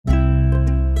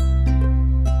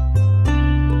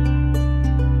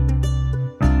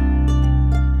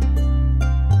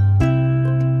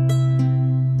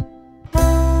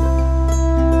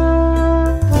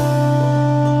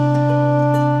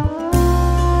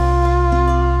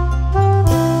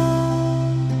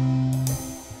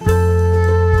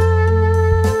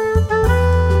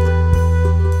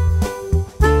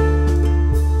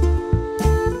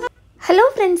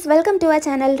Welcome to our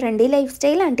channel Randy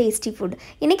Lifestyle and Tasty Food.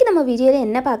 இன்னைக்கு நம்ம வீடியோல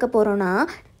என்ன பார்க்க போறோம்னா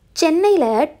சென்னையில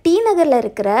டி நகர்ல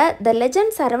இருக்கிற The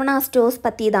Legend Saravana Stores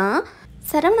பத்தி தான்.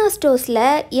 Saravana Storesல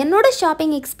என்னோட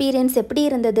ஷாப்பிங் எக்ஸ்பீரியன்ஸ் எப்படி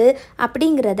இருந்தது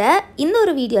அப்படிங்கறத இந்த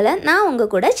ஒரு வீடியோல நான் உங்க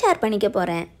கூட ஷேர் பண்ணிக்க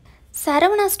போறேன்.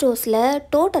 Saravana Storesல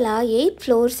டோட்டலா 8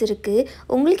 floors இருக்கு.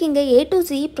 உங்களுக்கு இங்க A to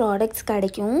Z products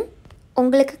கிடைக்கும்.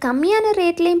 உங்களுக்கு கம்மியான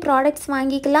ரேட்லயும் products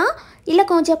வாங்கிக்கலாம் இல்ல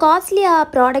கொஞ்சம் காஸ்ட்லியா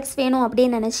products வேணும் அப்படி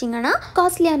நினைச்சீங்கனா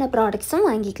காஸ்ட்லியான productsம்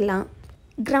வாங்கிக்கலாம்.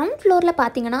 Ground floorல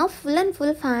பாத்தீங்கன்னா full and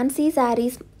full fancy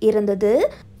sarees இருந்தது.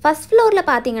 First floorல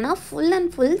பாத்தீங்கன்னா full and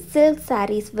full silk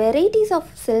sarees, varieties of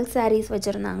silk sarees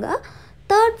வச்சிருந்தாங்க.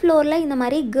 Third floorல இந்த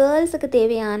மாதிரி girlsக்கு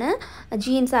தேவையான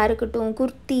jeans-ஆ இருக்கட்டும்,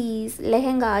 kurtis,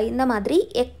 lehenga இந்த மாதிரி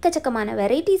எக்கச்சக்கமான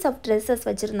varieties of dresses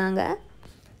வச்சிருந்தாங்க.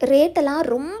 ரேட் எல்லாம்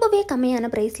ரொம்பவே கம்மியான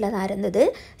பிரைஸ்ல தான் இருந்தது.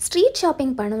 ஸ்ட்ரீட்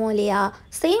ஷாப்பிங் பண்ணுவோம் இல்லையா,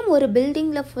 சேம் ஒரு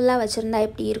பில்டிங்ல ஃபுல்லா வச்சிருந்தா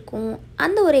எப்படி இருக்கும்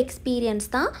அந்த ஒரு எக்ஸ்பீரியன்ஸ்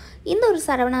தான் இந்த ஒரு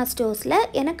சரவணா ஸ்டோர்ஸ்ல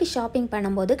எனக்கு ஷாப்பிங்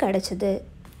பண்ணும்போது கிடைச்சது.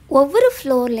 ஒவ்வொரு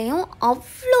ஃப்ளோர்லேயும்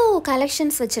அவ்வளோ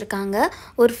கலெக்ஷன்ஸ் வச்சுருக்காங்க.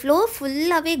 ஒரு ஃப்ளோர்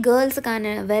ஃபுல்லாகவே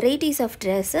கேர்ள்ஸுக்கான வெரைட்டிஸ் ஆஃப்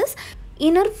ட்ரெஸ்ஸஸ்,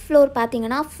 இன்னொரு ஃப்ளோர்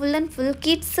பார்த்தீங்கன்னா full and full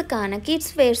கிட்ஸுக்கான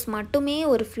kids verse மட்டுமே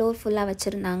ஒரு ஃப்ளோர் ஃபுல்லாக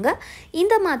வச்சுருந்தாங்க.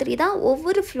 இந்த மாதிரி தான்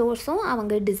ஒவ்வொரு ஃப்ளோர்ஸும்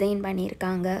அவங்க டிசைன்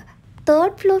பண்ணியிருக்காங்க.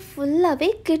 தேர்ட் ஃப்ளோர்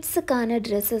ஃபுல்லாகவே கிட்ஸுக்கான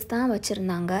ட்ரெஸ்ஸஸ் தான்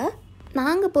வச்சுருந்தாங்க.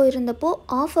 நாங்கள் போயிருந்தப்போ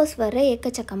ஆஃபர்ஸ் வர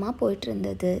எக்கச்சக்கமாக போயிட்டு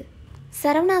இருந்தது.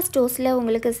 சரவணா ஸ்டோர்ஸில்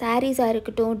உங்களுக்கு சாரீஸாக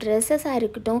இருக்கட்டும், ட்ரெஸ்ஸஸாக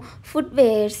இருக்கட்டும்,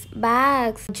 ஃபுட்வேர்ஸ்,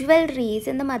 பேக்ஸ், ஜுவல்லரிஸ்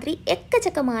இந்த மாதிரி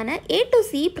எக்கச்சக்கமான A to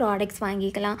Z ப்ராடக்ட்ஸ்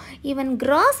வாங்கிக்கலாம். ஈவன்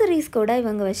கிராசரிஸ் கூட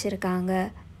இவங்க வச்சுருக்காங்க.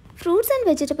 ஃப்ரூட்ஸ் அண்ட்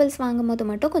வெஜிடபிள்ஸ் வாங்கும்போது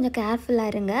மட்டும் கொஞ்சம்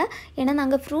கேர்ஃபுல்லாக இருங்க. ஏன்னா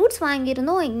நாங்கள் ஃப்ரூட்ஸ்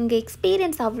வாங்கியிருந்தோம், எங்கள்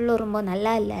எக்ஸ்பீரியன்ஸ் அவ்வளோ ரொம்ப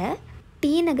நல்லா இல்லை.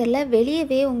 டி நகரில்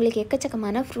வெளியவே உங்களுக்கு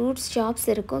எக்கச்சக்கமான ஃப்ரூட்ஸ் ஷாப்ஸ்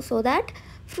இருக்கும். ஸோ தட்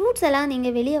ஃப்ரூட்ஸ் எல்லாம்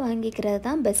நீங்கள் வெளியே வாங்கிக்கிறது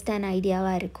தான் பெஸ்ட்டான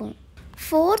ஐடியாவாக இருக்கும்.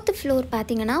 ஃபோர்த் ஃப்ளோர்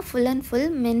பார்த்தீங்கன்னா ஃபுல் அண்ட் ஃபுல்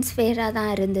மென்ஸ் வேராக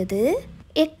தான் இருந்தது.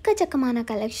 எக்கச்சக்கமான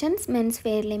கலெக்ஷன்ஸ் மென்ஸ்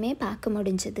வேர்லேயுமே பார்க்க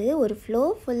முடிஞ்சது. ஒரு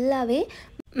ஃப்ளோர் ஃபுல்லாகவே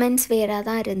மென்ஸ் வேராக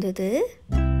தான் இருந்தது.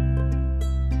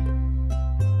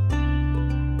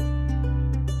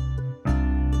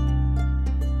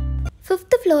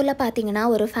 ஃபிஃப்த் ஃப்ளோரில் பார்த்தீங்கன்னா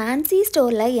ஒரு ஃபேன்சி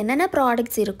ஸ்டோரில் என்னென்ன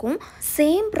ப்ராடக்ட்ஸ் இருக்கும்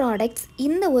சேம் ப்ராடக்ட்ஸ்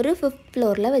இந்த ஒரு ஃபிஃப்த்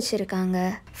ஃப்ளோரில் வச்சுருக்காங்க.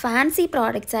 ஃபேன்சி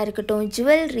ப்ராடக்ட்ஸாக இருக்கட்டும்,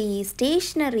 ஜுவல்லரிஸ்,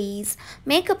 ஸ்டேஷ்னரிஸ்,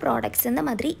 மேக்கப் ப்ராடக்ட்ஸ் இந்த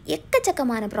மாதிரி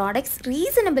எக்கச்சக்கமான ப்ராடக்ட்ஸ்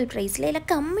ரீசனபிள் ப்ரைஸில் இல்லை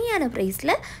கம்மியான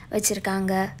ப்ரைஸில்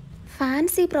வச்சுருக்காங்க.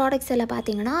 ஃபேன்சி ப்ராடக்ட்ஸ் எல்லாம்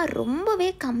பார்த்தீங்கன்னா ரொம்பவே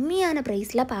கம்மியான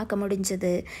ப்ரைஸில் பார்க்க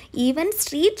முடிஞ்சது. ஈவன்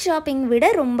ஸ்ட்ரீட் ஷாப்பிங்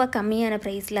விட ரொம்ப கம்மியான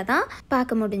ப்ரைஸில் தான்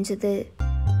பார்க்க முடிஞ்சது.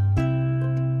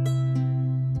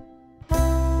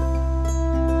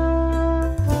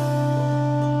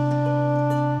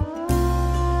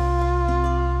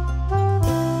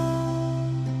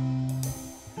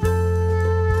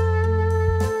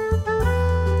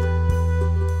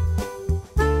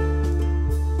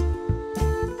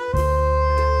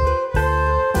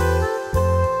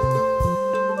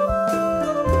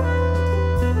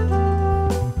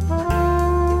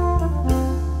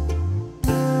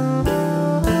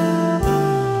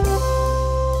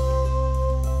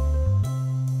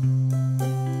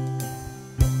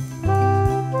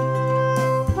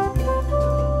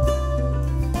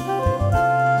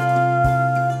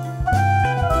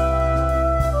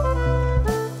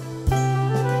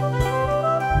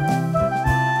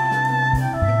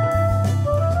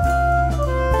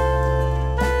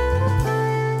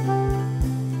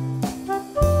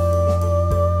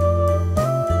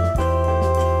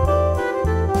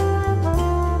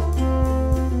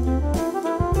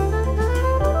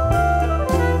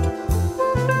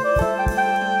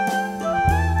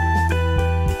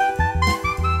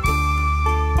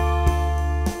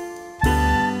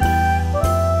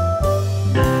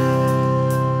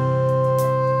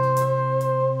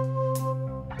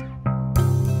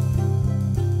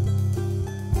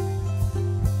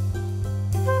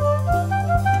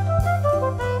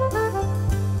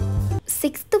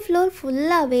 சிக்ஸ்த் ஃப்ளோர்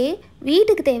ஃபுல்லாகவே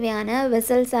வீட்டுக்கு தேவையான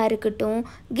வெசல்ஸாக இருக்கட்டும்,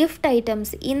 கிஃப்ட்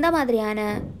ஐட்டம்ஸ் இந்த மாதிரியான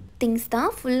திங்ஸ்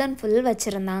தான் ஃபுல் அண்ட் ஃபுல்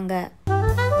வச்சுருந்தாங்க.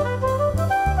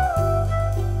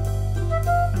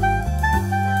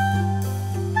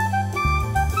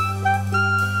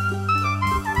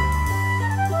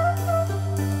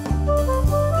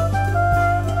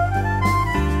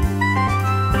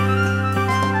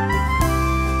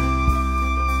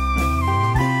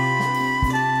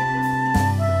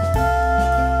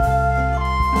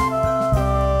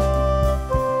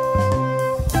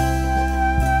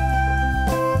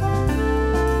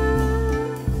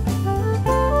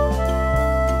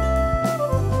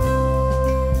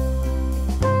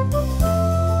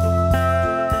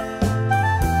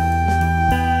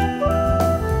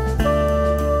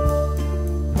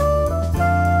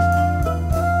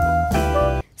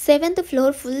 7th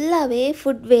ஃப்ளோர் ஃபுல்லாகவே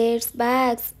ஃபுட்வேர்ஸ்,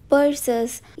 பேக்ஸ்,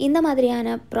 பர்சஸ் இந்த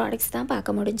மாதிரியான ப்ராடக்ட்ஸ் தான்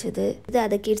பார்க்க முடிஞ்சது.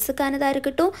 அது கிட்ஸுக்கானதாக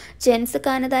இருக்கட்டும்,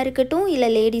 ஜென்ஸுக்கானதாக இருக்கட்டும், இல்லை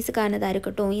லேடிஸுக்கானதாக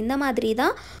இருக்கட்டும், இந்த மாதிரி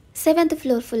தான் 7th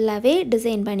ஃப்ளோர் ஃபுல்லாகவே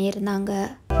டிசைன் பண்ணியிருந்தாங்க.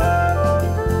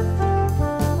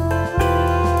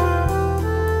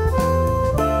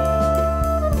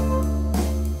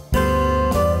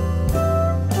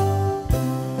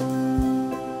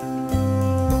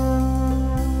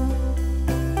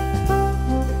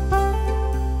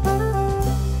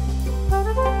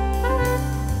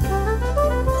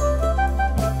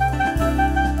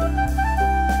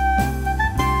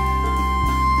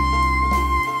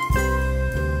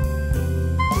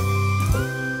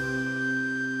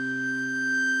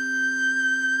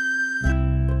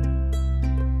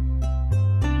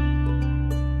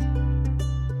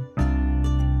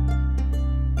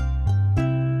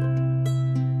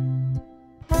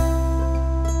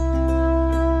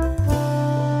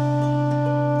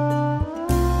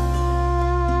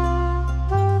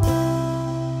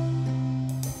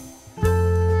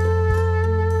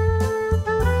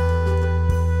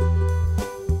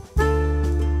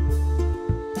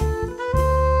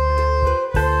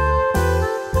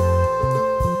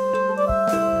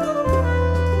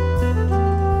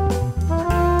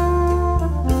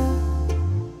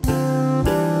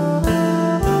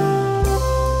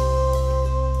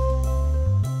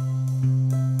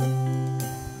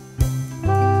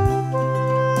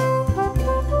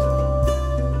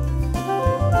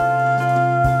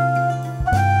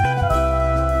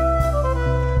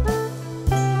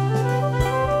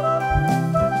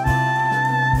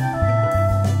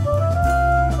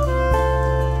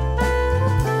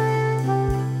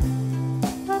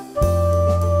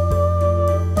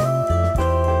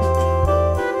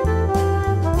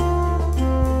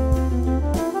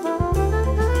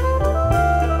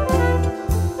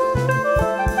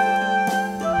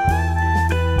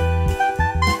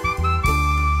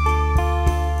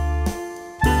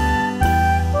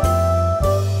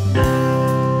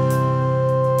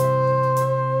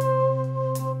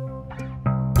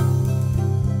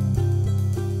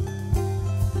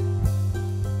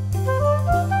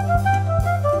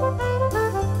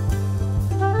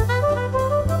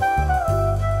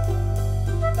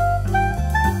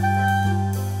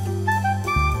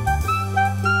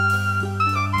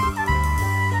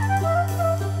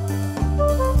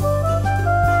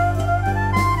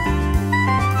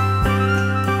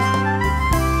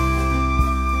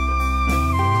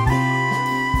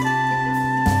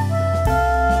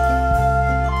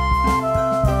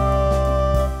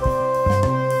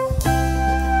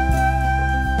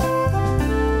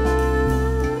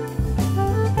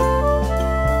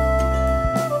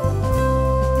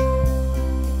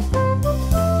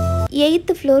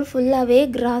 எயித்து ஃப்ளோர் ஃபுல்லாகவே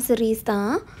கிராசரிஸ்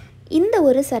தான். இந்த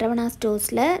ஒரு சரவணா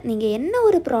ஸ்டோர்ஸில் நீங்கள் என்ன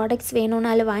ஒரு ப்ராடக்ட்ஸ்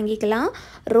வேணும்னாலும் வாங்கிக்கலாம்.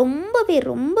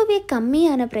 ரொம்பவே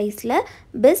கம்மியான ப்ரைஸில்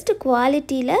பெஸ்ட்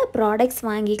குவாலிட்டியில் ப்ராடக்ட்ஸ்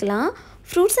வாங்கிக்கலாம்.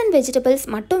 ஃப்ரூட்ஸ் அண்ட் வெஜிடபிள்ஸ்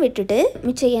மட்டும் விட்டுட்டு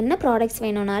மிச்சம் என்ன ப்ராடக்ட்ஸ்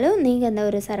வேணும்னாலும் நீங்கள் அந்த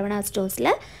ஒரு சரவணா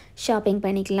ஸ்டோர்ஸில் ஷாப்பிங்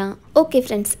பண்ணிக்கலாம். ஓகே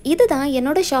ஃப்ரெண்ட்ஸ், இதுதான்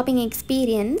என்னோடய ஷாப்பிங்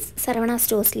எக்ஸ்பீரியன்ஸ் சரவணா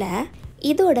ஸ்டோர்ஸில்.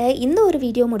 இதோட இந்த ஒரு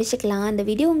வீடியோ முடிச்சுக்கலாம். அந்த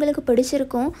வீடியோ உங்களுக்கு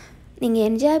பிடிச்சிருக்கும், நீங்கள்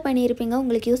என்ஜாய் பண்ணியிருப்பீங்க,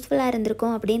 உங்களுக்கு யூஸ்ஃபுல்லாக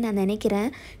இருந்திருக்கும் அப்படின்னு நான் நினைக்கிறேன்.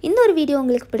 இந்த ஒரு வீடியோ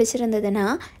உங்களுக்கு பிடிச்சிருந்ததுன்னா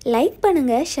லைக்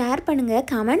பண்ணுங்கள், ஷேர் பண்ணுங்கள்,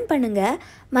 கமெண்ட் பண்ணுங்கள்,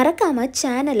 மறக்காமல்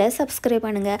சேனலை சப்ஸ்கிரைப்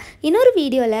பண்ணுங்கள். இன்னொரு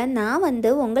வீடியோவில்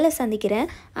நான் உங்களை சந்திக்கிறேன்.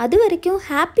 அது வரைக்கும்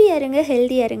ஹாப்பியாக இருங்க,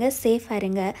 ஹெல்த்தியாக இருங்க, சேஃபாக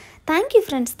இருங்க. Thank you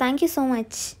friends, thank you so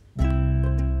much.